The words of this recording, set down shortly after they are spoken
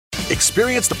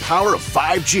Experience the power of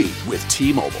 5G with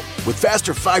T-Mobile. With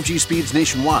faster 5G speeds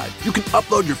nationwide, you can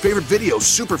upload your favorite videos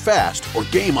super fast or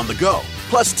game on the go.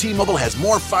 Plus, T-Mobile has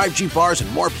more 5G bars in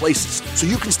more places, so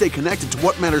you can stay connected to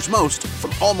what matters most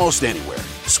from almost anywhere.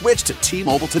 Switch to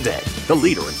T-Mobile today, the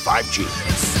leader in 5G.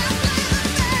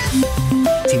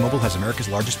 T-Mobile has America's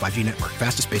largest 5G network,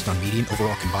 fastest based on median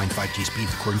overall combined 5G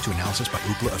speeds, according to analysis by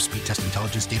Ookla of Speed Test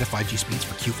Intelligence data. 5G speeds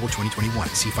for Q4 2021.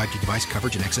 See 5G device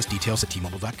coverage and access details at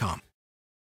T-Mobile.com.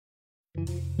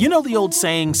 You know the old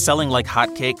saying, selling like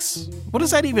hotcakes? What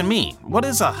does that even mean? What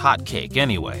is a hotcake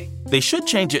anyway? They should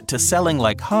change it to selling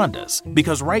like Hondas,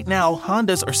 because right now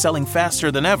Hondas are selling faster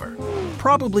than ever.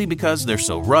 Probably because they're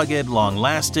so rugged,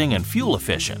 long-lasting, and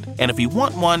fuel-efficient. And if you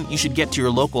want one, you should get to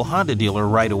your local Honda dealer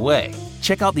right away.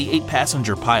 Check out the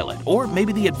 8-passenger Pilot, or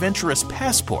maybe the adventurous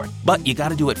Passport. But you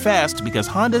gotta do it fast because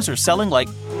Hondas are selling like,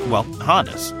 well,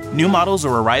 Hondas. New models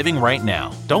are arriving right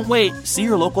now. Don't wait. See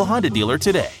your local Honda dealer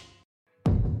today.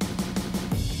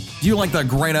 Do you like the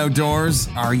great outdoors?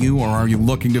 Are you or are you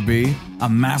looking to be a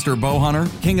master bow hunter?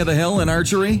 King of the hill in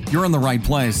archery? You're in the right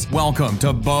place. Welcome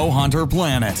to Bow Hunter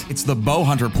Planet. It's the Bow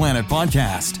Hunter Planet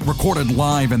podcast, recorded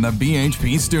live in the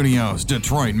BHP studios,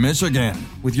 Detroit, Michigan,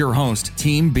 with your host,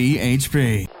 Team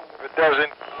BHP. It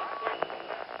doesn't.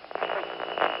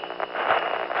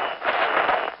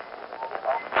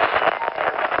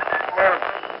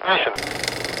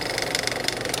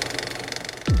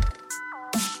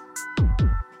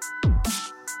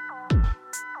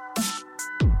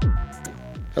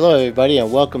 Hello, everybody,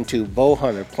 and welcome to Bow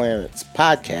Hunter Planet's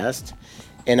podcast.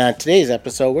 And on today's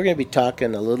episode, we're going to be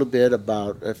talking a little bit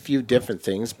about a few different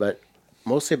things, but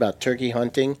mostly about turkey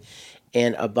hunting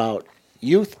and about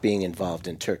youth being involved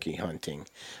in turkey hunting.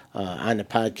 On the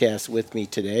podcast with me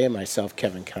today, myself,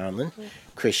 Kevin Conlon,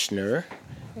 Chris Schnurr,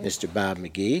 Mr. Bob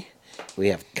McGee. We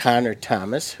have Connor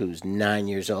Thomas, who's 9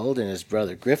 years old, and his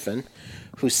brother Griffin,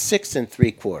 who's 6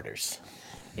 3/4.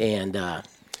 And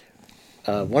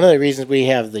one of the reasons we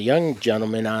have the young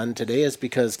gentleman on today is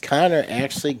because Connor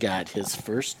actually got his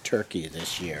first turkey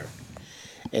this year.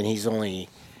 And he's only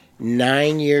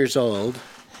 9 years old.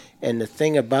 And the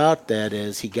thing about that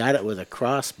is he got it with a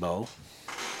crossbow.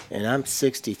 And I'm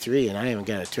 63 and I haven't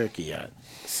got a turkey yet.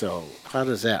 So how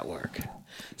does that work?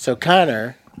 So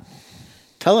Connor,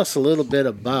 tell us a little bit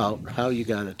about how you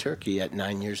got a turkey at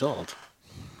 9 years old.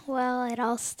 Well, it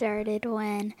all started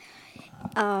when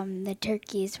the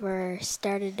turkeys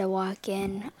started to walk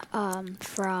in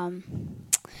from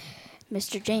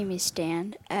Mr. Jamie's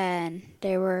stand, and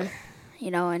they were,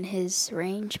 in his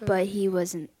range, but he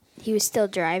was still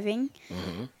driving,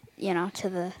 to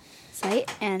the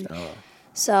site, and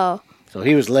so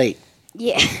he was late.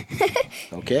 Yeah.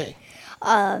 Okay.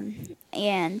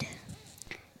 And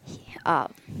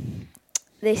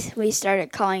we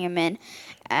started calling him in,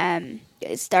 and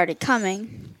it started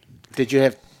coming. Did you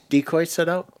have decoys set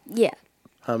up? Yeah.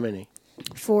 How many?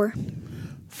 4.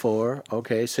 4.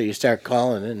 Okay, so you start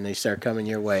calling it and they start coming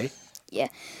your way. Yeah.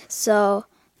 So.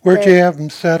 Where'd you have them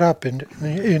set up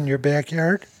in your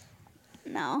backyard?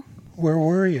 No. Where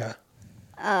were you?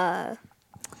 At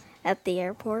the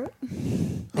airport.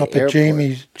 Up at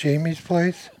Jamie's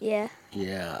place? Yeah.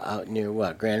 Yeah, out near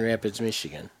what? Grand Rapids,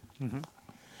 Michigan. Mm-hmm.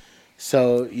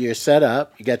 So you're set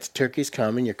up. You got the turkeys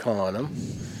coming. You're calling them.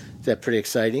 Is that pretty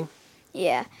exciting?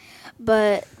 Yeah,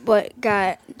 but what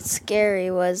got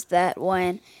scary was that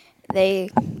when they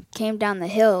came down the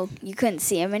hill, you couldn't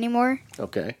see them anymore.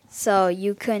 Okay. So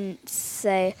you couldn't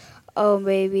say, oh,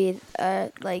 maybe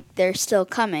they're still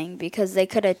coming, because they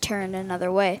could have turned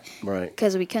another way. Right.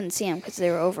 Because we couldn't see them because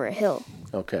they were over a hill.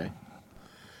 Okay.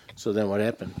 So then what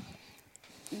happened?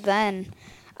 Then,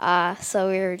 so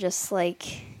we were just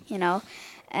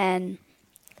and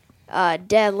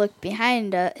Dad looked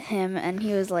behind him and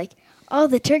he was like, oh,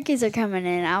 the turkeys are coming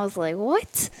in. I was like,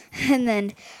 what? And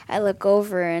then I look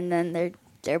over and then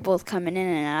they're both coming in,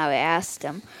 and I asked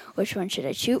him, which one should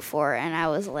I shoot for? And I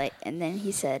was like, and then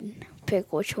he said,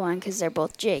 pick which one, because they're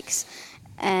both Jakes.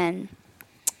 And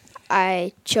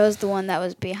I chose the one that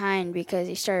was behind because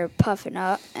he started puffing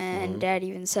up, and Dad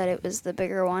even said it was the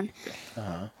bigger one.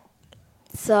 Uh-huh.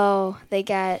 So they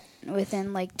got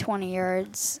within 20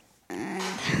 yards.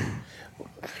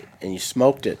 And you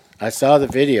smoked it. I saw the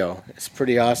video. It's a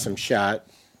pretty awesome shot.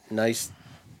 Nice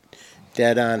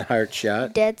dead-on heart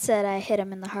shot. Dad said I hit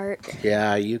him in the heart.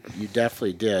 Yeah, you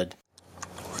definitely did.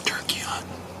 We're turkey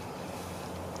hunting.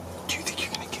 Do you think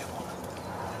you're going to get one?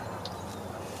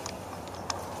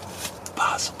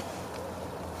 Possible.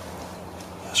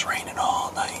 It was raining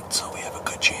all night, so we have a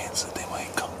good chance that they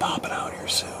might come popping out here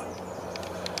soon.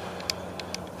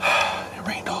 It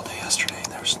rained all day yesterday,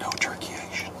 and there was no turkey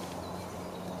action.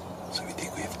 So we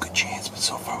think we have a good chance, but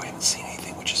so far we haven't seen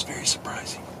anything, which is very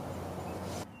surprising.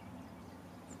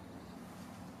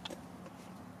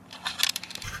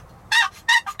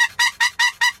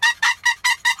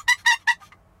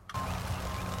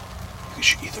 You can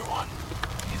shoot either one.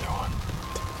 Either one.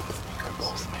 They're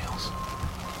both males.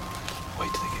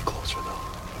 Wait till they get closer, though.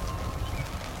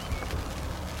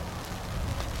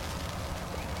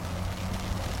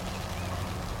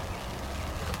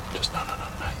 Just no, not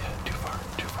yet. Too far.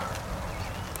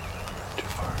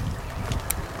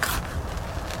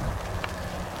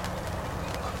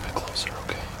 A little bit closer,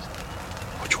 okay.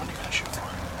 Which one are you gonna shoot for?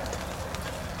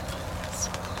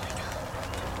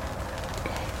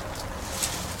 Okay.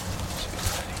 So be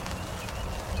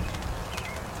ready.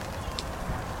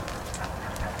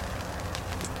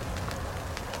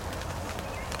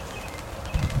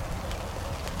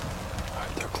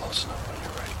 Alright, they're close enough when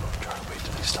you're ready, but try to wait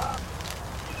till they stop.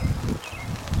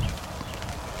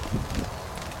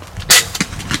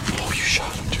 Oh, you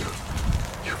shot him, dude.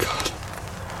 You got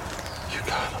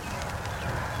him.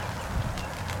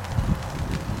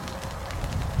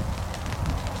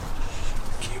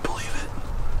 Can you believe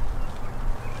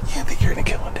it? You didn't think you were gonna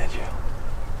kill him, did you?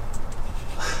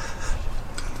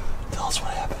 Tell us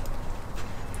what happened.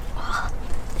 Well,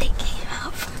 they came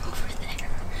out from over there,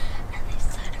 and they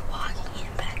started walking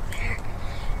in back there,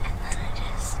 and then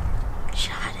I just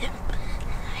shot him,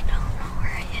 and I don't know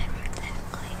where I hit him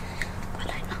exactly, but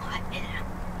I know I hit him.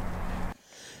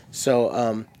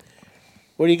 So,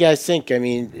 what do you guys think? I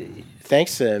mean,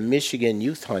 thanks to Michigan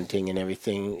youth hunting and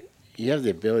everything, you have the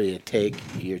ability to take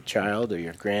your child or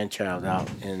your grandchild out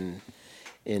in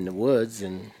the woods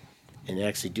and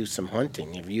actually do some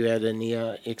hunting. Have you had any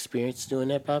experience doing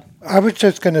that, Bob? I was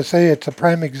just going to say it's a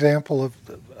prime example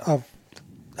of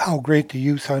how great the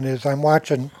youth hunt is. I'm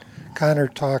watching Connor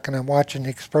talk, and I'm watching the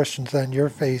expressions on your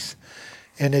face,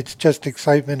 and it's just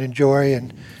excitement and joy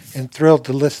and thrilled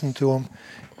to listen to him,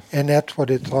 and that's what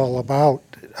it's all about.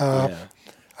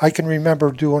 I can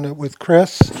remember doing it with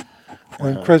Chris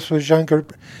when Chris was younger.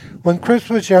 When Chris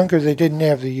was younger, they didn't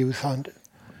have the youth hunt.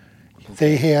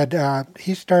 They had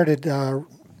he started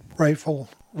rifle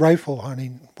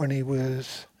hunting when he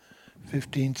was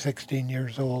 15, 16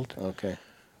 years old. Okay.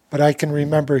 But I can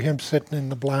remember him sitting in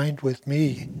the blind with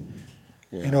me,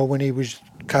 when he was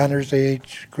Connor's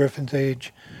age, Griffin's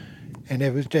age, and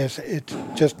it's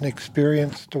just an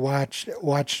experience to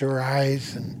watch their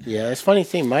eyes. And Yeah, it's a funny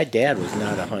thing. My dad was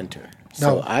not a hunter.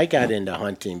 So No. I got into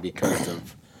hunting because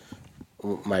of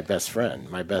my best friend.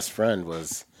 My best friend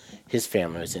his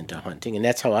family was into hunting, and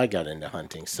that's how I got into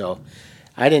hunting. So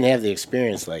I didn't have the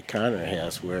experience like Connor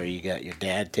has, where you got your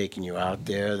dad taking you out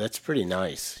there. That's pretty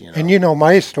nice, And you know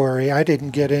my story. I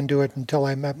didn't get into it until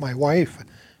I met my wife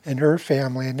and her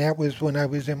family, and that was when I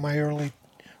was in my early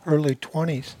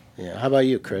 20s. Yeah. How about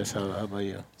you, Chris? How about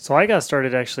you? So I got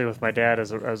started actually with my dad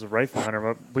as a rifle hunter.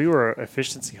 But we were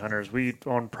efficiency hunters. We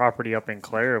owned property up in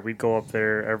Clare. We'd go up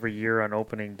there every year on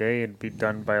opening day and be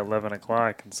done by 11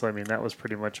 o'clock. And so, I mean, that was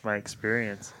pretty much my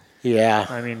experience. Yeah.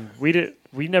 I mean,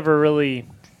 we never really,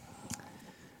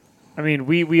 I mean,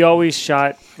 we always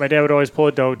shot, my dad would always pull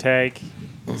a doe tag.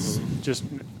 Just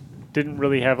didn't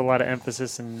really have a lot of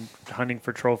emphasis in hunting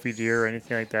for trophy deer or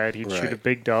anything like that. He'd shoot a Right.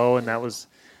 big doe, and that was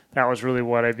really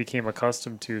what I became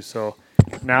accustomed to. So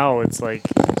now it's like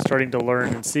starting to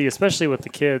learn and see, especially with the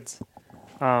kids.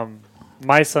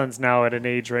 My son's now at an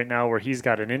age right now where he's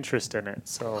got an interest in it.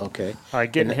 So Okay.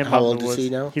 getting And him how out in old the is woods. he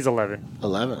now? He's 11.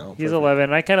 11. Oh, He's perfect. 11.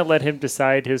 And I kind of let him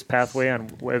decide his pathway on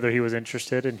whether he was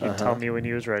interested, and he'd tell me when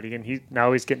he was ready. And he's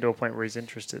getting to a point where he's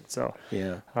interested. So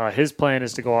Yeah. his plan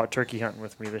is to go out turkey hunting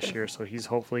with me this year. So he's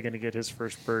hopefully going to get his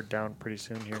first bird down pretty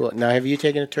soon here. Cool. Now, have you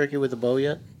taken a turkey with a bow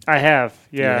yet? I have,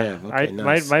 yeah. have, okay,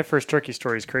 nice. My first turkey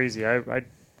story is crazy.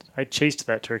 I chased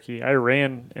that turkey. I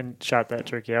ran and shot that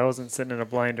turkey. I wasn't sitting in a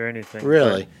blind or anything.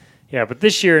 Really? Yeah, but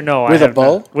this year, no. With I a have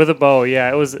bow? not. With a bow,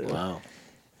 yeah. It was Wow.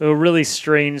 a really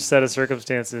strange set of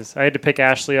circumstances. I had to pick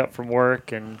Ashley up from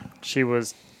work, and she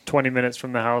was 20 minutes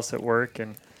from the house at work,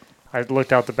 and I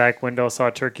looked out the back window, saw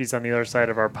turkeys on the other side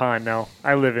of our pond. Now,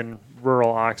 I live in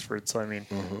rural Oxford, so, I mean,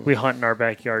 we hunt in our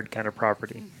backyard kind of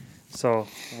property. So,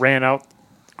 ran out,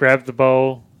 grabbed the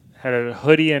bow, had a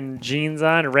hoodie and jeans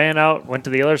on, ran out, went to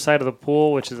the other side of the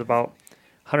pool, which is about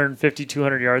 150,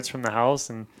 200 yards from the house,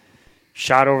 and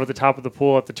shot over the top of the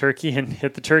pool at the turkey and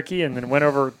hit the turkey, and then went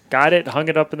over, got it, hung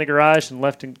it up in the garage, and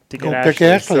left to get Go Ashley. pick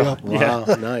Ashley So, up. Wow.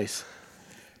 Yeah. Nice.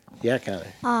 Yeah,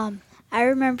 Connor. I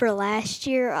remember last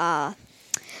year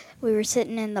we were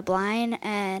sitting in the blind,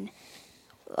 and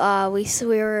we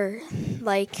were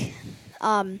like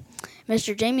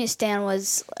Mr. Jamie's stand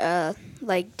was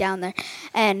like down there,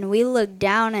 and we looked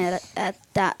down at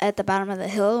the bottom of the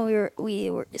hill. And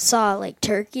we saw like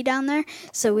turkey down there,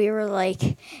 so we were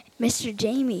like, Mr.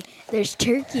 Jamie, there's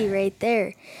turkey right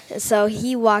there. So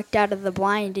he walked out of the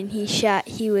blind and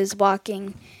he was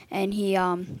walking and he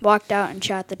walked out and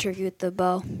shot the turkey with the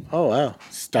bow. Oh, wow.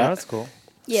 That's cool.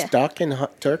 Yeah. Stalking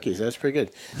turkeys. That's pretty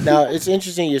good. Now, it's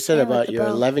interesting you said Yeah, about with the your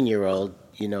bow. 11-year-old,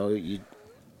 you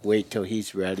wait till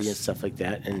he's ready and stuff like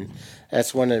that. And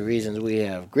that's one of the reasons we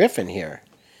have Griffin here.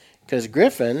 Because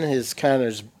Griffin is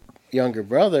Connor's younger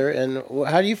brother. And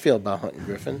how do you feel about hunting,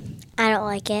 Griffin? I don't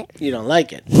like it. You don't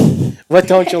like it. What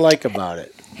don't you like about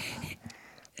it?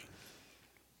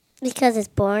 Because it's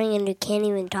boring and you can't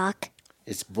even talk.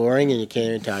 It's boring and you can't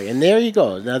even talk. And there you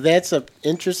go. Now, that's an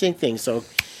interesting thing. So,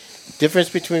 difference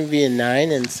between being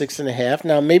 9 and 6.5.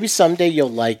 Now, maybe someday you'll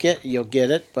like it, you'll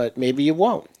get it, but maybe you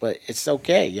won't. But it's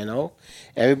okay,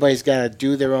 Everybody's got to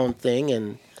do their own thing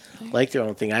and like their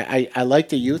own thing. I like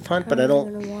the youth hunt, but I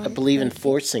don't believe in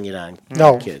forcing it on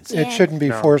No, kids. it shouldn't be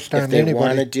forced If on they want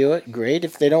to anybody. do it, great.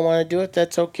 If they don't want to do it,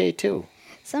 that's okay too.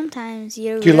 Sometimes Do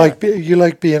you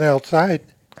like being outside?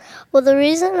 Well, the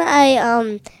reason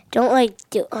I don't like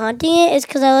hunting it is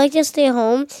because I like to stay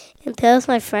home and play with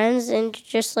my friends and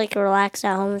just like relax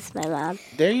at home with my mom.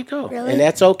 There you go. Really? And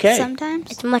that's okay.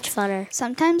 Sometimes. It's much funner.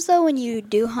 Sometimes though, when you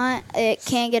do hunt, it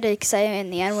can get exciting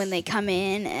in the end when they come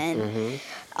in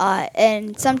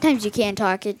and sometimes you can't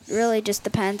talk. It really just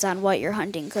depends on what you're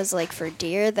hunting. Because like for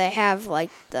deer, they have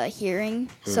like the hearing,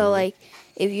 so like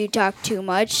if you talk too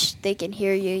much, they can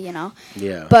hear you.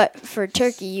 Yeah. But for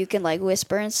turkey, you can like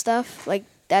whisper and stuff. Like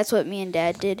that's what me and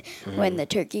Dad did when the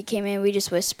turkey came in. We just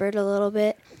whispered a little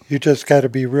bit. You just got to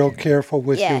be real careful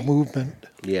with Yeah. your movement.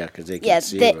 Yeah, because they can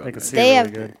see real good. They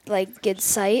have like good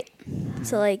sight,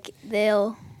 so like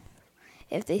they'll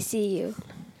if they see you.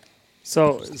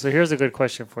 So here's a good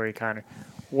question for you, Connor.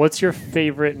 What's your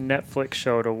favorite Netflix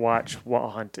show to watch while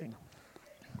hunting?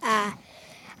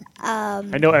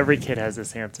 I know every kid has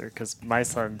this answer because my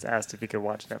son's asked if he could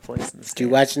watch Netflix. Do you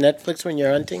watch Netflix when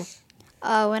you're hunting?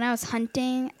 When I was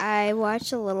hunting, I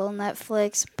watched a little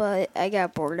Netflix, but I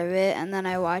got bored of it, and then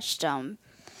I watched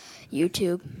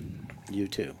YouTube.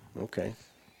 YouTube, okay.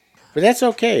 But that's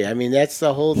okay. I mean, that's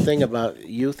the whole thing about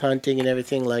youth hunting and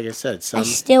everything. Like I said, I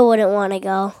still wouldn't want to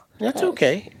go. That's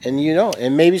okay. And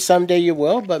and maybe someday you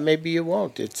will, but maybe you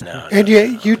won't. It's not. And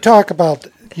you talk about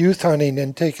youth hunting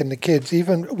and taking the kids,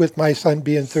 even with my son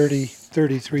being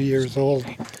 33 years old.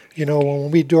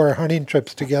 When we do our hunting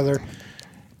trips together,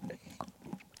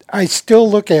 I still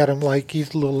look at him like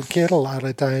he's a little kid a lot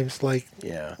of times. Like,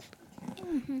 yeah.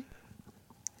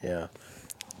 Yeah.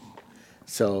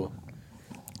 So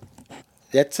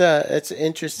that's an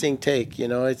interesting take.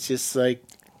 It's just like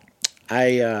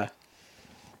I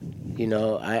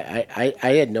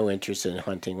had no interest in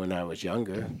hunting when I was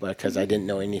younger, because I didn't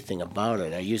know anything about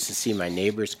it. I used to see my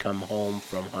neighbors come home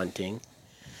from hunting,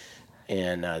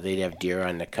 and they'd have deer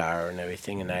on the car and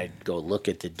everything, and I'd go look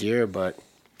at the deer, but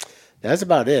that's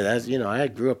about it. I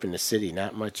grew up in the city,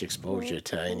 not much exposure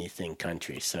to anything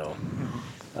country. So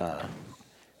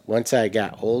once I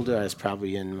got older, I was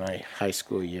probably in my high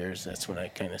school years. That's when I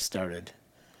kind of started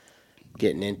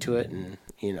getting into it, and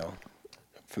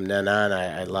from then on,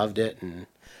 I loved it, and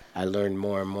I learned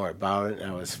more and more about it.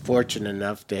 I was fortunate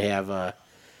enough to have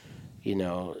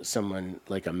someone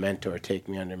like a mentor take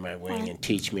me under my wing and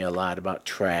teach me a lot about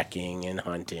tracking and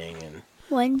hunting and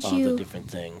all the different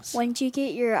things. When did you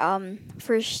get your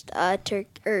first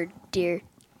deer?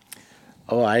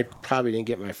 Oh, I probably didn't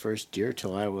get my first deer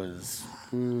till I was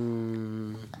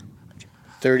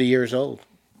 30 years old.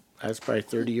 I was probably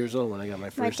 30 years old when I got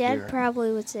my first deer. My dad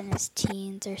probably was in his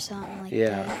teens or something like that.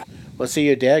 Yeah. Well, see,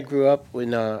 your dad grew up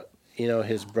when,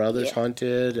 his brothers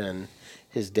hunted, and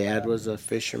his dad was a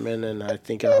fisherman and I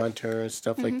think a hunter and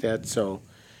stuff like that. So,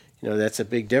 that's a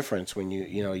big difference when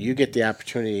you get the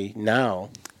opportunity now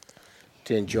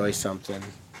to enjoy something.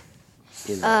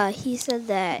 He said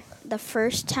that the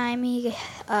first time he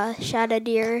shot a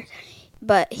deer,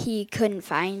 but he couldn't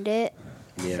find it.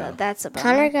 Yeah. So that's a bummer.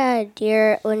 Connor got a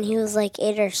deer when he was like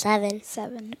 8 or 7.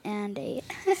 7 and 8.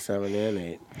 7 and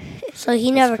 8. So he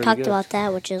never pretty talked good. about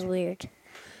that, which is weird.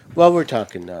 Well, we're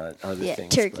talking other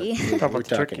things. Turkey. But, we're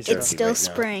talking turkey It's still right now.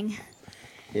 spring.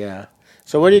 Yeah.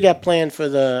 So what do you got planned for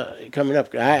the coming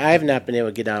up? I have not been able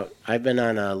to get out. I've been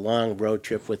on a long road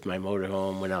trip with my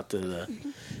motorhome, went out to the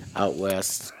out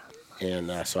west,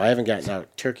 and so I haven't gotten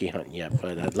out turkey hunting yet,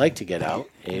 but I'd like to get out.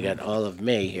 And you got all of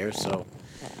May here, so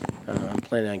I'm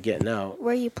planning on getting out.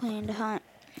 Where are you planning to hunt?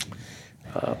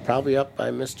 Probably up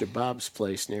by Mr. Bob's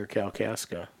place near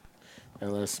Kalkaska.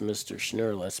 Unless Mr.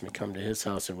 Schnurr lets me come to his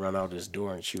house and run out his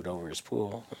door and shoot over his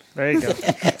pool. There you go.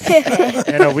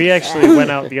 And we actually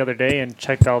went out the other day and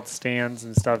checked out stands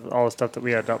and stuff, all the stuff that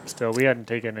we had up still. We hadn't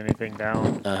taken anything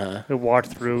down. We walked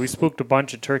through. We spooked a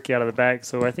bunch of turkey out of the back,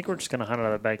 so I think we're just going to hunt out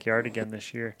of the backyard again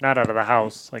this year. Not out of the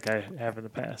house like I have in the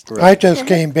past. I just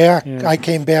came back. Yeah. I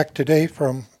came back today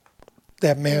from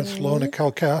that Mansalona,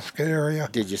 Kalkaska area.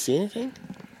 Did you see anything?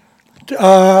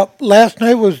 Last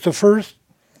night was the first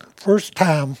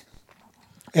time,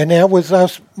 and that was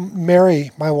us,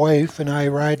 Mary, my wife, and I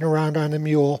riding around on a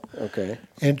mule. Okay.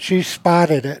 And she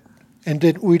spotted it, and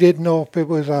we didn't know if it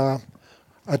was a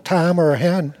tom or a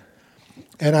hen.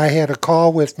 And I had a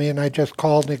call with me, and I just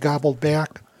called and it gobbled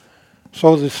back.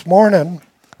 So this morning,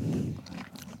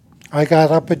 I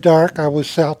got up at dark. I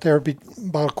was out there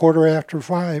about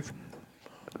 5:15.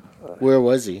 Where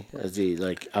was he? Was he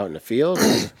like out in the field?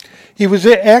 He was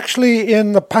actually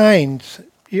in the pines,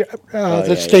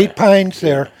 the state pines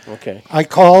there. Okay. I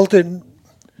called and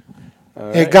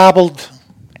it gobbled.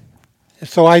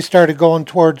 So I started going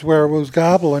towards where it was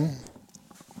gobbling.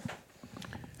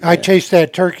 I chased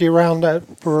that turkey around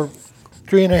for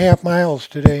 3.5 miles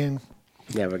today. And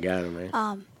never got him,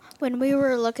 right? When we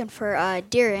were looking for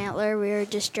deer antler, we were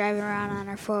just driving around on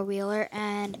our 4-wheeler,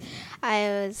 and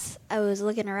I was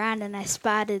looking around, and I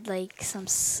spotted like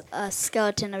a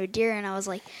skeleton of a deer, and I was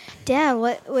like, "Dad,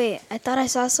 what? Wait, I thought I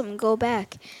saw something go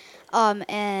back."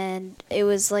 And it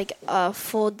was like a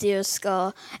full deer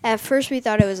skull. At first, we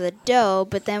thought it was a doe,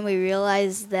 but then we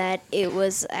realized that it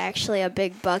was actually a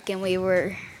big buck, and we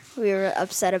were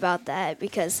upset about that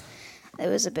because it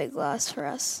was a big loss for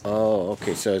us. Oh,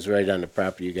 okay. So it's right on the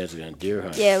property you guys are going to deer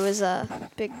hunt. Yeah, it was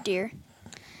a big deer.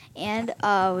 And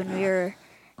when we were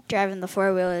driving the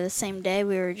 4-wheeler the same day,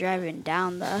 we were driving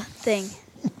down the thing.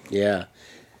 Yeah.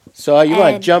 So you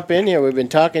want to jump in here? We've been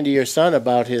talking to your son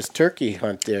about his turkey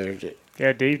hunt there.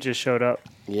 Yeah, Dave just showed up.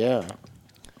 Yeah.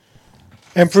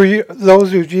 And for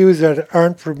those of you that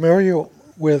aren't familiar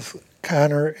with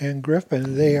Connor and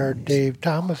Griffin, they are Dave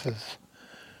Thomas's.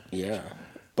 Yeah.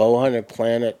 Bowhunter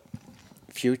Planet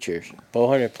Future.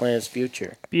 Bowhunter Planet's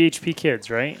future. BHP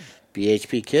Kids, right?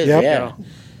 BHP Kids, Yep. yeah.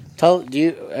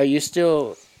 Are you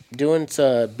still doing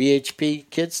BHP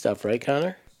Kids stuff, right,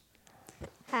 Connor?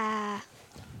 A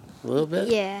little bit?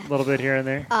 Yeah. A little bit here and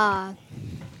there. I've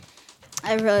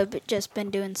really just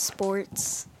been doing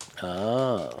sports.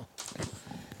 Oh.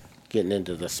 Getting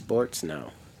into the sports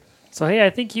now. So hey, I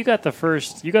think you got the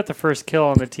first kill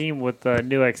on the team with the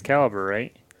new Excalibur,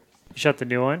 right? You shot the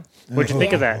new one. What'd you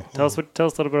think of that? Tell us a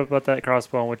little bit about that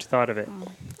crossbow and what you thought of it.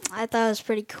 I thought it was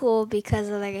pretty cool because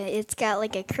of it's got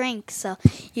like a crank, so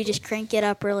you just crank it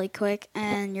up really quick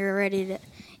and you're ready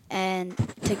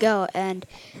to go. And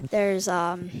there's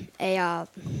there's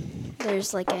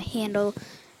like a handle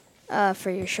for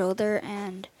your shoulder,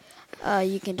 and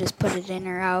you can just put it in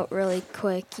or out really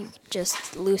quick. You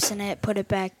just loosen it, put it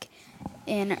back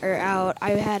in or out.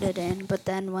 I had it in, but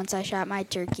then once I shot my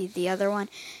turkey, the other one,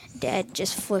 Dad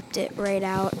just flipped it right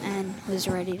out and was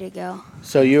ready to go.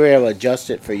 So you were able to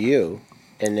adjust it for you,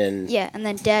 and then... Yeah, and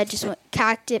then Dad just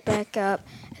cocked it back up,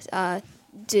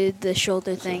 did the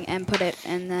shoulder thing, and put it,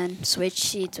 and then switched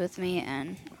seats with me,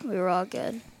 and we were all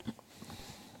good.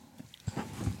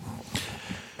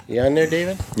 You on there,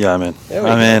 David? Yeah, I'm in.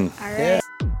 I'm in. All right.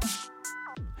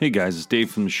 Hey guys, it's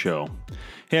Dave from the show.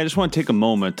 Hey, I just want to take a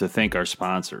moment to thank our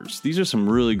sponsors. These are some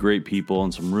really great people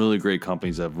and some really great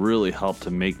companies that have really helped to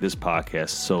make this podcast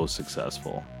so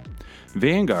successful.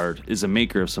 Vanguard is a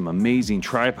maker of some amazing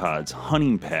tripods,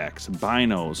 hunting packs,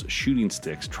 binos, shooting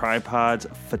sticks, tripods,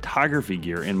 photography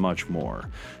gear, and much more.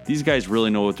 These guys really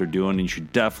know what they're doing, and you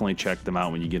should definitely check them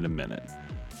out when you get a minute.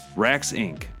 Rax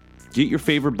Inc. Get your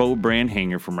favorite bow brand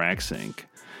hanger from Rax Inc.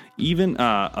 Even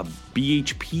a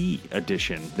BHP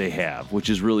edition they have,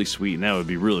 which is really sweet, and that would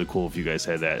be really cool if you guys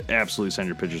had that. Absolutely send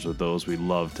your pictures with those. We'd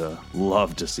love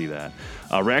to see that.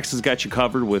 Rax has got you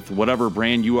covered with whatever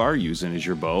brand you are using as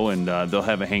your bow, and they'll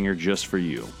have a hanger just for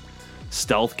you.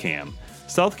 Stealth Cam.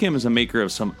 Stealth Cam is a maker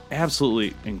of some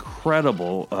absolutely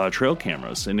incredible trail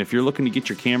cameras, and if you're looking to get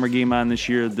your camera game on this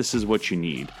year, this is what you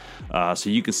need. So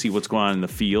you can see what's going on in the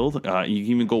field. You can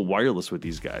even go wireless with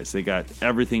these guys. They got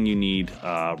everything you need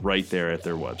right there at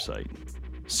their website.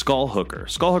 Skull Hooker.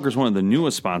 Skull Hooker is one of the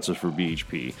newest sponsors for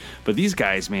BHP, but these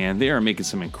guys, man, they are making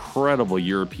some incredible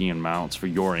European mounts for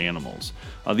your animals.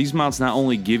 These mounts not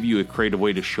only give you a creative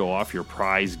way to show off your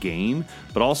prize game,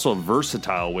 but also a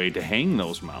versatile way to hang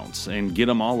those mounts and get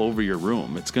them all over your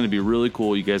room. It's going to be really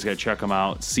cool. You guys got to check them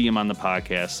out, see them on the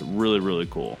podcast. Really, really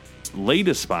cool.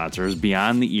 latest sponsor is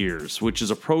Beyond the Ears, which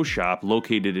is a pro shop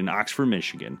located in Oxford,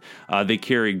 Michigan. They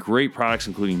carry great products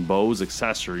including bows,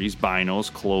 accessories,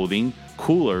 binos, clothing,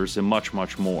 coolers, and much,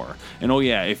 much more. And oh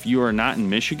yeah, if you are not in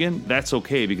Michigan, that's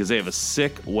okay because they have a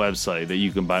sick website that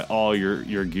you can buy all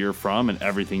your gear from and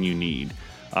everything you need.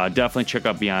 Definitely check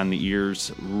out Beyond the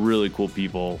Ears. Really cool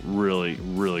people. Really,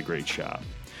 really great shop.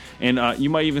 And you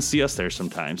might even see us there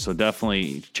sometime. So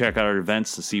definitely check out our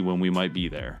events to see when we might be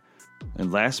there.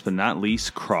 And last but not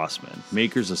least, Crossman,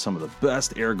 makers of some of the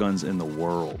best air guns in the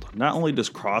world. Not only does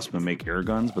Crossman make air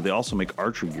guns, but they also make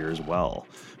archery gear as well.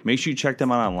 Make sure you check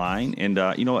them out online and,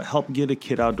 help get a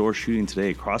kid outdoor shooting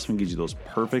today. Crossman gives you those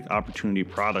perfect opportunity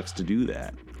products to do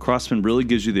that. Crossman really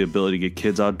gives you the ability to get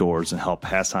kids outdoors and help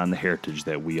pass on the heritage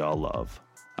that we all love.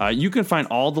 You can find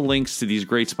all the links to these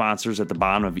great sponsors at the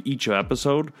bottom of each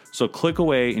episode, so click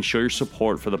away and show your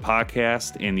support for the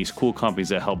podcast and these cool companies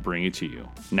that help bring it to you.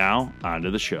 Now, on to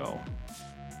the show.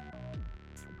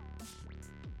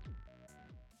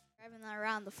 Driving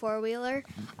around the four-wheeler,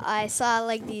 I saw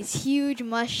like these huge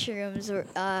mushrooms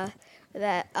and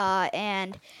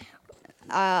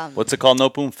what's it called,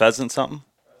 Noteboom? Pheasant something?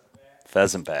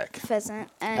 Pheasant back. Pheasant.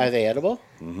 And Are they edible?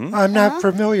 Mm-hmm. I'm not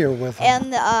familiar with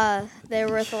them. And they're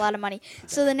worth a lot of money.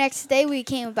 So the next day we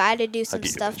came by to do some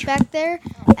stuff back there,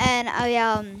 and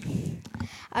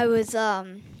I was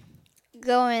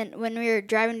going when we were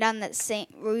driving down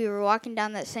we were walking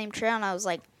down that same trail, and I was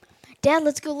like, Dad,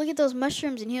 let's go look at those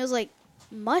mushrooms. And he was like,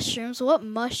 mushrooms? What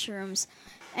mushrooms?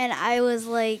 And I was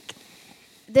like,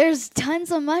 there's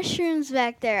tons of mushrooms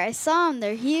back there. I saw them.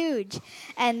 They're huge.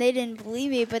 And they didn't believe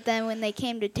me. But then when they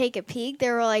came to take a peek, they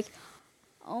were like,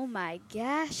 oh, my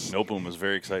gosh. Noteboom was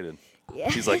very excited. Yeah.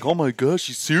 He's like, oh, my gosh,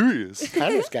 he's serious.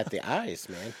 Connor's got the eyes,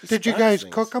 man. Did you guys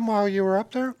cook them while you were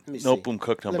up there? Noteboom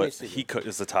cooked them, but he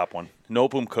is the top one.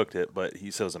 Noteboom cooked it, but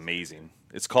he said it was amazing.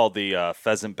 It's called the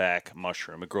pheasant back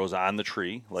mushroom. It grows on the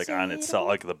tree, like on itself,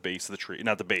 like the base of the tree.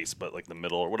 Not the base, but like the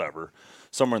middle or whatever.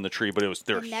 Somewhere in the tree, but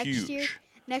they're huge.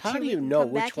 How do you know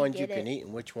which ones you can eat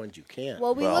and which ones you can't?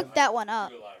 Well, we looked that one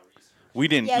up. We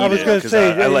didn't eat I was it going to because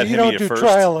say, I let you him don't eat it do first.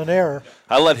 trial and error.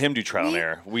 I let him do trial and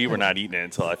error. We were not eating it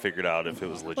until I figured out if it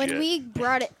was legit. When we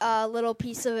brought a little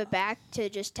piece of it back to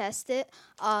just test it,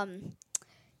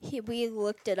 we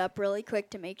looked it up really quick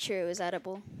to make sure it was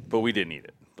edible. But we didn't eat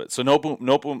it. But so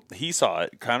Noteboom, he saw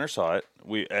it. Connor saw it.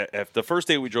 We the first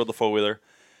day we drove the four-wheeler,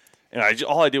 and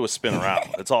all I did was spin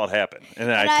around. That's all that happened. And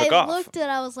then I took off. I looked at it,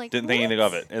 I was like, didn't think anything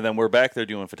of it. And then we're back there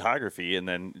doing photography, and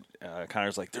then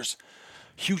Connor's like, there's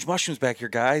huge mushrooms back here,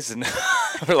 guys. And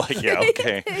we're like, yeah,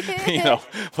 okay.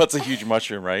 What's a huge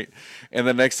mushroom, right? And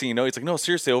the next thing you know, he's like, no,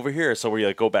 seriously, over here. So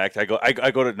we go back. I go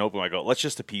to Noteboom. I go, let's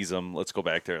just appease them. Let's go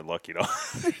back there and look,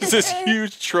 It's this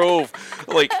huge trove,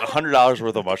 like $100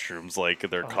 worth of mushrooms, like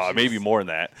they're caught, maybe more than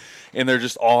that. And they're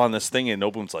just all on this thing. And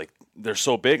Noteboom's like, they're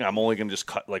so big, I'm only going to just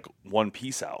cut like one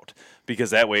piece out because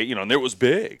that way, and it was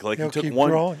big. Like He'll he took keep one.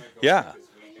 growing. Yeah.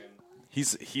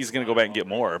 He's going to go back and get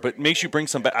more, but make sure you bring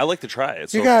some back. I like to try it,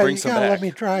 so You bring some gotta back. let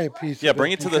me try a piece. Yeah, of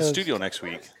bring it to the because- studio next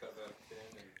week.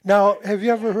 Now, have you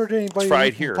ever heard anybody fried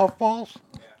eating here. puffballs?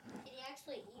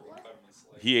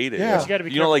 He ate it. Yeah. You gotta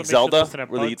be You know, like careful to make sure Zelda, there's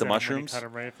no where they eat bugs the in 'em when you mushrooms. cut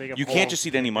 'em, right? If they get You full, can't just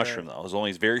eat any yeah. mushroom though. There's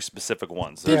only very specific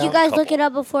ones. Did There's you a guys couple. look it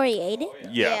up before you ate it?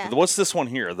 Yeah. What's this one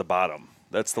here at the bottom?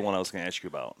 That's the one I was going to ask you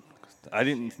about. I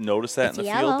didn't notice that It's in the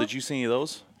yellow. field. Did you see any of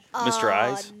those, Mr.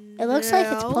 Eyes? It looks like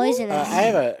it's poisonous. I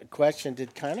have a question.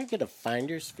 Did Connor get a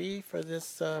finder's fee for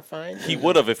this find? He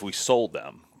would have if we sold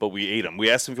them, but we ate them.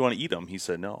 We asked him if you want to eat them. He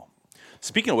said no.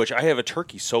 Speaking of which, I have a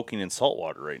turkey soaking in salt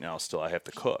water right now. Still, I have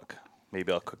to cook.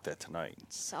 Maybe I'll cook that tonight.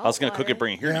 I was going to cook it,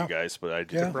 bring it here to you guys, but I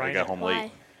got home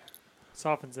late.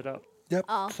 Softens it up. Yep,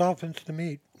 softens the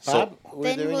meat. Bob, were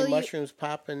Then there will any you- mushrooms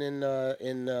popping in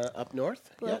up north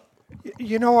yet?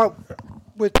 You know what?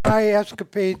 With my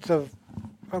escapades of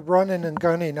running and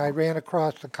gunning, I ran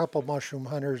across a couple mushroom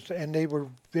hunters, and they were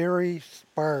very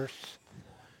sparse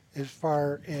as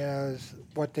far as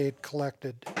what they had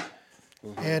collected.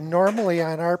 And normally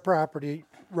on our property,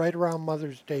 right around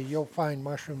Mother's Day, you'll find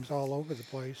mushrooms all over the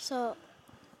place. So,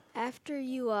 after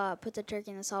you put the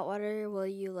turkey in the salt water, will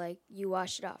you you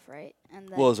wash it off, right? And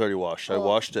then Well, it's already washed. I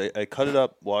washed it. I cut it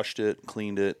up, washed it,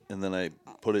 cleaned it, and then I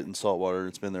put it in salt water.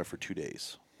 It's been there for 2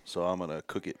 days. So I'm going to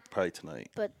cook it probably tonight.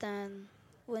 But then,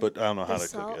 But I don't know how the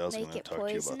to cook it. I salt was make gonna it talk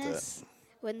to you about that. poisonous?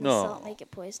 Wouldn't No. the salt make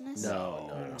it poisonous?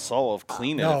 No. Salt will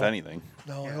clean it, No. if anything.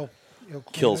 No, You'll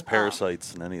clean kills it.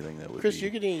 parasites and anything that would Chris, be. you're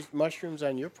getting mushrooms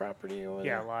on your property or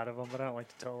Yeah, a lot of them, but I don't like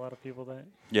to tell a lot of people that.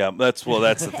 Yeah, that's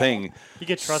the thing. You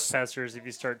get trespassers if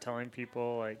you start telling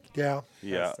people like. Yeah.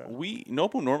 Yeah,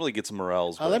 Nobu normally gets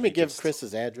morels. but let me he give just-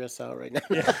 Chris's address out right now.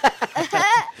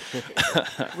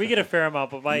 We get a fair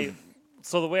amount, but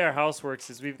so the way our house works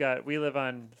is we live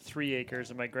on 3 acres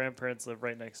and my grandparents live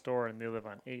right next door and they live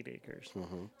on 8 acres.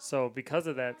 Mm-hmm. So because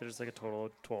of that, there's like a total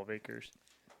of 12 acres,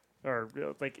 or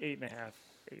like 8.5,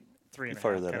 3.5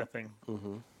 fired that kind up. of thing.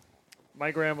 Mm-hmm.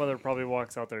 My grandmother probably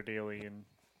walks out there daily and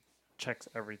checks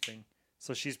everything.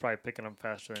 So she's probably picking them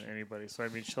faster than anybody. So I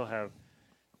mean, she'll have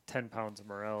 10 pounds of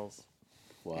morels.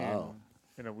 Wow.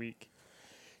 In a week.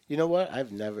 You know what?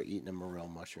 I've never eaten a morel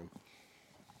mushroom.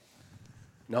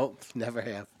 Nope, never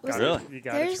have. Really? You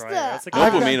gotta There's try the- it. That's a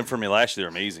Nobu good made them for me last year. They're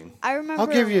amazing. I remember. I'll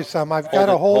give you some. I've got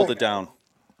a Hold it down.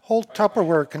 whole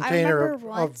Tupperware container remember of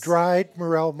once- dried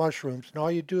morel mushrooms, and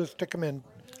all you do is stick them in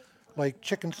like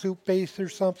chicken soup base or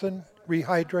something,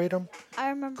 rehydrate them, I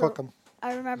remember. cook them.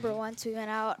 I remember once we went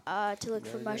out to look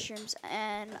for mushrooms,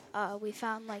 and we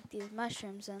found like these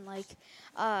mushrooms, and like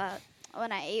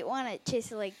when I ate one, it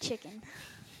tasted like chicken.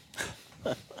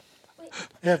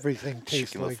 Everything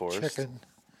tastes Chicken of the like forest. chicken.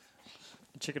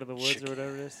 Chicken of the woods or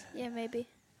whatever it is. Yeah, maybe.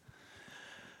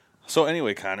 So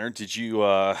anyway, Connor, did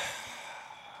you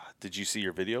see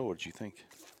your video? What did you think?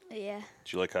 Yeah.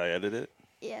 Did you like how I edited it?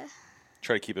 Yeah.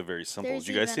 Try to keep it very simple. There's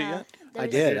Did you guys see it even yet? I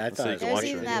there's- did. I Let's thought see, it you can was watch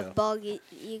There's it. even that bald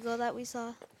eagle that we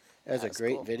saw. That was a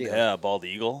great cool. video. Yeah, bald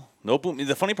eagle. No boom.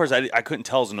 The funny part is I couldn't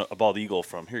tell it was a bald eagle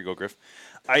from. Here you go, Griff.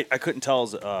 I couldn't tell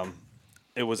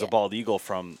it was a bald eagle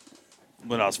from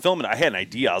when I was filming. I had an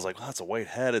idea. I was like, well, that's a white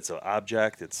head. It's an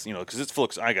object. It's because it's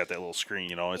looks. I got that little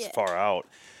screen. It's Yeah. far out.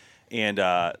 And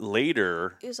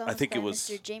later, It was I almost think by it was.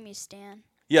 Mr. Jamie Stan.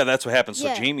 Yeah, that's what happened. So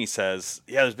Yeah. Jamie says,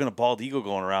 "Yeah, there's been a bald eagle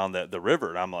going around the river,"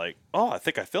 and I'm like, "Oh, I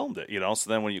think I filmed it." So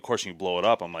then when you blow it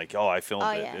up, I'm like, "Oh, I filmed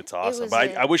Oh, it. yeah. It's It awesome." was But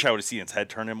a- I wish I would have seen its head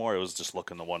turning more. It was just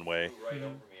looking the one way. Right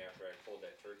over me after I pulled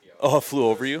that turkey out. Oh, it flew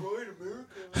over you?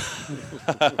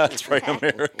 That's right,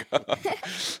 America.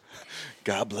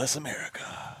 God bless America.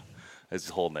 I was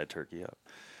just holding that turkey up.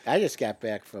 I just got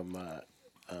back from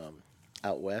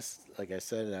out west, like I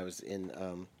said, and I was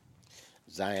in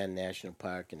Zion National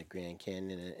Park in the Grand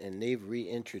Canyon, and they've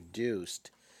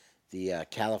reintroduced the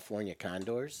California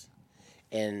condors.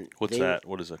 And What's that?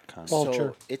 What is a condor?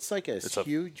 Vulture. So it's like a It's a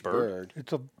huge bird? bird.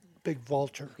 It's a big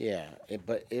vulture. Yeah,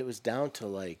 but it was down to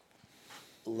like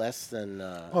less than.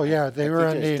 Oh, yeah, they I were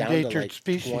think on it was the down to, endangered like,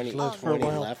 species 20, list for a 20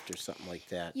 while. left or something like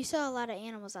that. You saw a lot of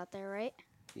animals out there, right?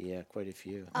 Yeah, quite a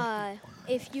few.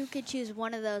 If you could choose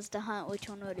one of those to hunt, which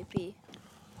one would it be?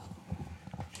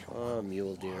 Oh,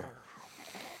 mule deer.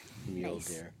 Mule Nice.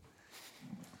 deer.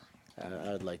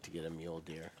 I'd like to get a mule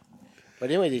deer. But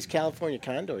anyway, these California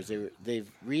condors,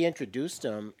 they've reintroduced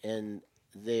them, and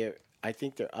I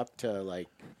think they're up to like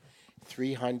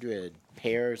 300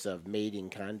 pairs of mating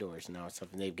condors now.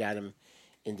 Something they've got them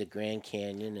in the Grand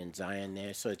Canyon and Zion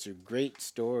there. So it's a great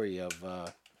story of.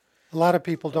 A lot of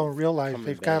people don't realize coming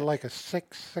they've back. got like a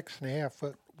 6.5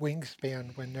 foot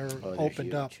wingspan when they're Oh, they're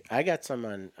opened up. huge. I got some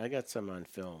on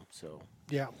film. So,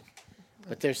 Yeah.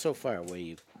 but they're so far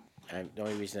away. The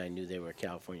only reason I knew they were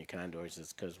California condors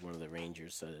is because one of the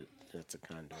rangers said it's a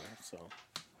condor. So,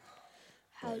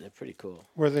 they're pretty cool.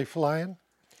 Were they flying?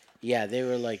 Yeah, they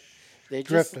were like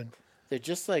Drifting. They're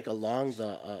just like along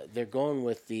the. They're going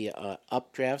with the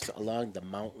updrafts along the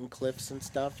mountain cliffs and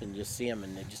stuff, and you see them,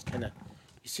 and they just kind of.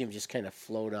 You see them just kind of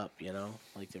float up,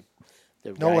 like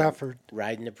they're No effort.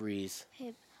 riding the breeze.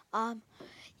 Hey,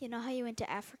 you know how you went to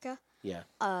Africa? Yeah.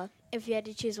 If you had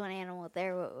to choose one animal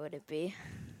there, what would it be?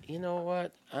 You know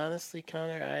what? Honestly,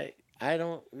 Connor, I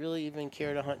don't really even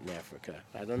care to hunt in Africa.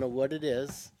 I don't know what it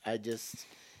is.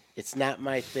 It's not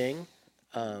my thing.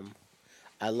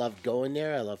 I love going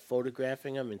there. I love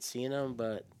photographing them and seeing them,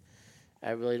 but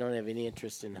I really don't have any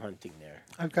interest in hunting there.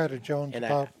 I've got a Jones And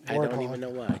about I don't even warthog. know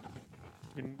why.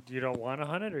 You don't want to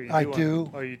hunt it, or you I do?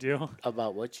 do. Oh, you do?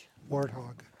 About which?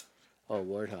 Warthog. Oh,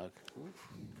 warthog. Oof.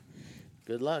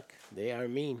 Good luck. They are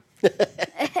mean.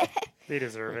 They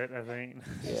deserve it, I think.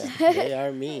 Yeah, they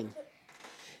are mean.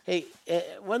 Hey,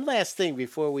 one last thing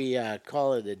before we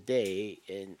call it a day.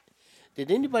 And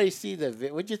did anybody see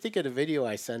what'd you think of the video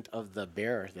I sent of the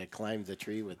bear that climbed the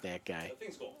tree with that guy? That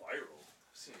thing's going viral.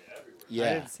 I've seen it everywhere. Yeah.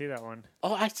 I didn't see that one.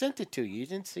 Oh, I sent it to you. You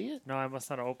didn't see it? No, I must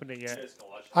not have opened it You yet. guys can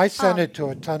watch it. I sent it to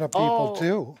a ton of people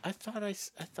too. I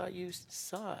thought you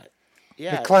saw it.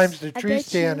 Yeah. It climbs the I tree bet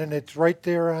stand you- and it's right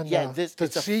there on Yeah, the it's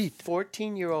a seat.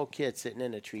 14-year-old kid sitting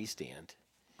in a tree stand,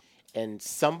 and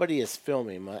somebody is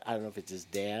filming him. I don't know if it's his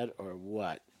dad or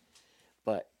what,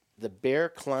 but the bear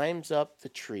climbs up the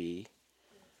tree,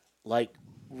 like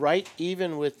right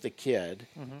even with the kid,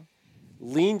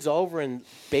 leans over and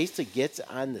basically gets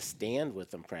on the stand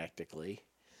with him practically.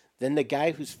 Then the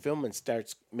guy who's filming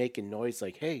starts making noise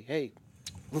like, hey,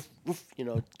 woof, woof,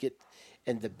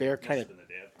 and the bear kind of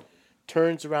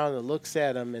turns around and looks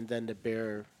at him, and then the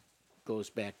bear goes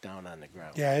back down on the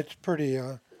ground. Yeah, it's pretty.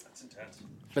 That's intense.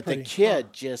 But the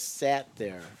kid just sat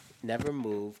there, never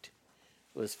moved.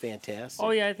 It was fantastic.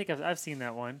 Oh yeah, I think I've seen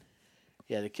that one.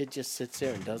 Yeah, the kid just sits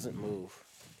there and doesn't move.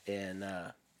 And,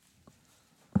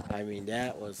 I mean,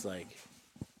 that was like...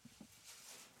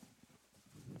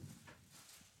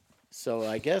 So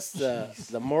I guess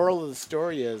the moral of the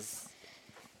story is,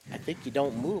 I think you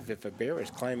don't move if a bear is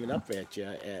climbing up at you.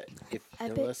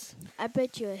 I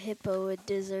bet you a hippo would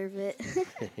deserve it.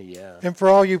 Yeah. And for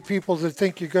all you people that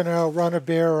think you're going to outrun a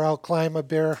bear or outclimb a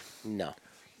bear, No.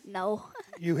 No.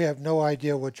 you have no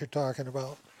idea what you're talking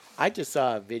about. I just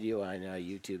saw a video on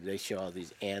YouTube. They show all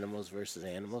these animals versus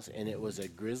animals, and it was a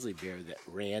grizzly bear that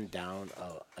ran down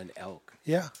an elk.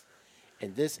 Yeah.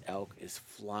 And this elk is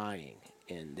flying,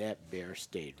 and that bear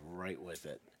stayed right with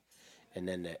it. And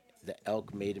then the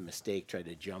elk made a mistake, tried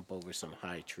to jump over some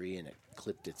high tree, and it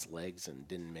clipped its legs and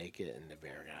didn't make it, and the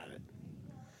bear got it.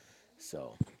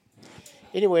 So,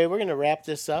 anyway, we're going to wrap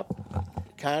this up.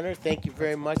 Connor, thank you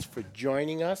very much for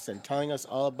joining us and telling us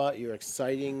all about your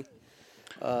exciting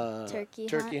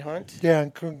turkey hunt. Yeah,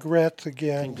 and congrats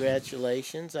again.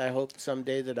 Congratulations. I hope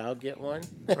someday that I'll get one.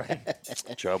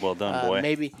 Job well done, boy.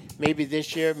 Maybe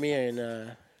this year me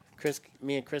and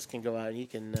Chris can go out and he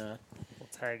can We'll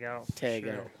tag out.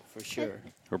 For sure.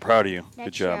 We're proud of you.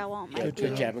 Next Good year I job. want Yeah, my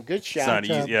good job. And good shot. It's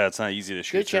not easy. Yeah, it's not easy to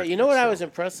shoot. Good shot. turkey, You know what I so. was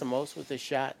impressed the most with the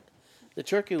shot? The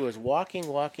turkey was walking,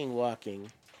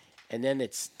 and then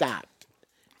it stopped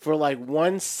for like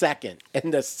 1 second.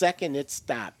 And the second it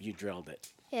stopped, you drilled it.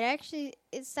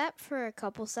 It stopped for a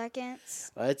couple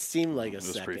seconds. It seemed like a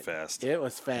second. It was pretty fast. It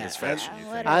was fast. faster than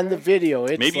you think. On the video,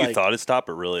 it's Maybe like, you thought it stopped,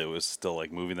 but really it was still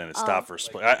like moving. Then it stopped for a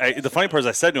split. The funny part is,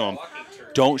 I said to him,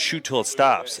 "Don't shoot till it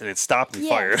stops," and it stopped and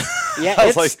fired. Yeah, I it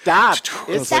was like, stopped.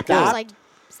 It Stopped. stopped. I was like, It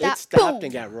stop. stopped Boom.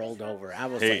 and got rolled over. I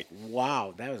was Hey. like,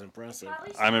 "Wow, that was impressive."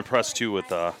 I'm impressed too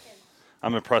with.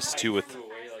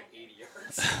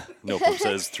 No Poop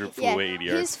says flew away 80 he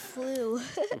yards. just flew.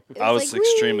 I was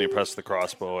extremely impressed with the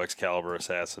crossbow, Excalibur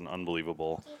Assassin,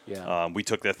 unbelievable. Yeah. We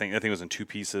took that thing. That thing was in 2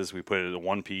 pieces. We put it in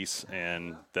 1 piece,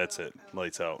 and that's it.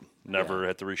 Lights out. Never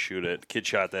had to reshoot it. Kid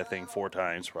shot that thing 4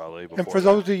 times probably. And for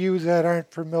those of you that aren't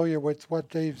familiar with what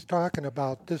Dave's talking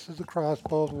about, this is a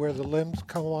crossbow where the limbs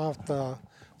come off the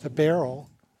barrel,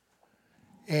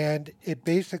 and it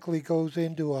basically goes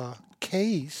into a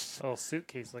case. Oh,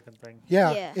 suitcase looking thing.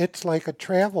 Yeah, it's like a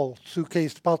travel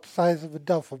suitcase about the size of a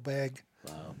duffel bag.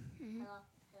 Wow.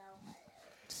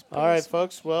 All right,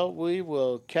 folks. Well, we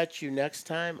will catch you next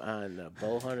time on the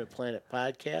Bowhunter Planet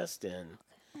podcast. And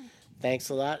thanks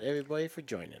a lot, everybody, for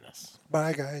joining us.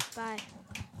 Bye, guys. Bye.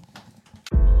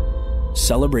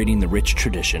 Celebrating the rich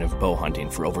tradition of bow hunting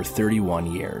for over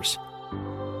 31 years,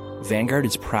 Vanguard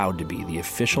is proud to be the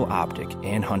official optic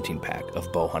and hunting pack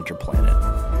of Bowhunter Planet.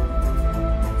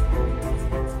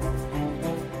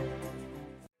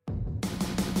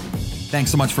 Thanks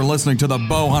so much for listening to the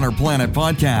Bowhunter Planet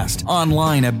podcast,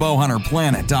 online at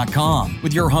bowhunterplanet.com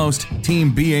with your host,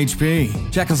 Team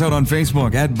BHP. Check us out on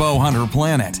Facebook at Bowhunter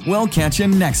Planet. We'll catch you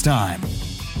next time.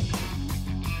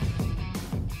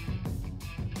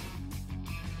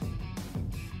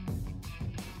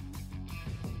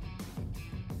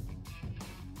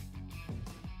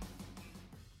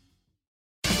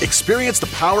 Experience the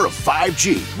power of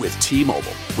 5G with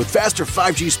T-Mobile. With faster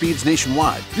 5G speeds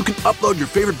nationwide, you can upload your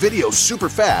favorite videos super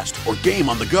fast or game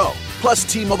on the go. Plus,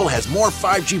 T-Mobile has more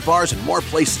 5G bars in more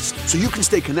places, so you can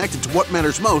stay connected to what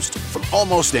matters most from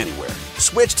almost anywhere.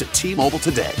 Switch to T-Mobile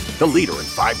today, the leader in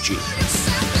 5G.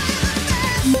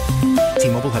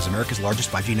 T-Mobile has America's largest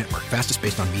 5G network, fastest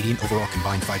based on median overall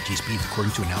combined 5G speeds,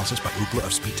 according to analysis by Ookla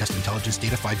of Speed Test Intelligence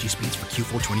data. 5G speeds for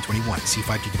Q4 2021. See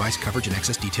 5G device coverage and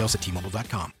access details at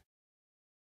T-Mobile.com.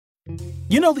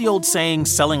 You know the old saying,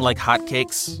 selling like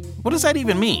hotcakes? What does that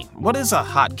even mean? What is a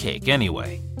hotcake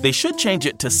anyway? They should change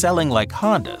it to selling like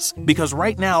Hondas, because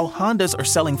right now Hondas are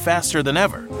selling faster than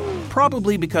ever.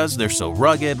 Probably because they're so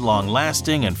rugged,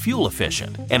 long-lasting, and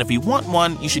fuel-efficient. And if you want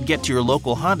one, you should get to your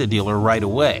local Honda dealer right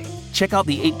away. Check out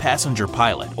the 8-passenger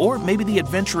Pilot, or maybe the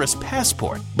adventurous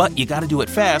Passport. But you gotta do it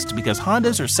fast because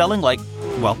Hondas are selling like,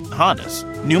 well, Hondas.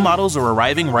 New models are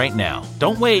arriving right now.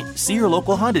 Don't wait. See your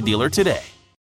local Honda dealer today.